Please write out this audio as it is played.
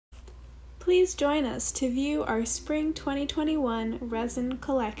Please join us to view our Spring 2021 resin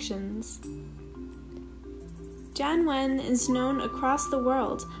collections. Jianwen is known across the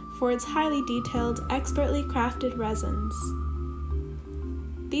world for its highly detailed, expertly crafted resins.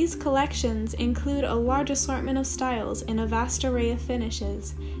 These collections include a large assortment of styles in a vast array of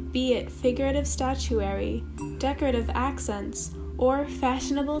finishes, be it figurative statuary, decorative accents, or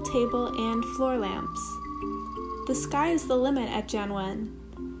fashionable table and floor lamps. The sky is the limit at Jianwen.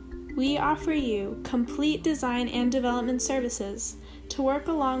 We offer you complete design and development services to work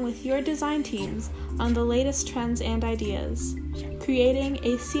along with your design teams on the latest trends and ideas, creating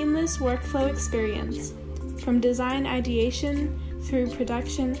a seamless workflow experience from design ideation through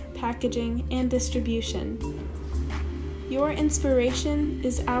production, packaging, and distribution. Your inspiration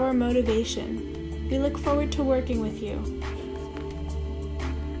is our motivation. We look forward to working with you.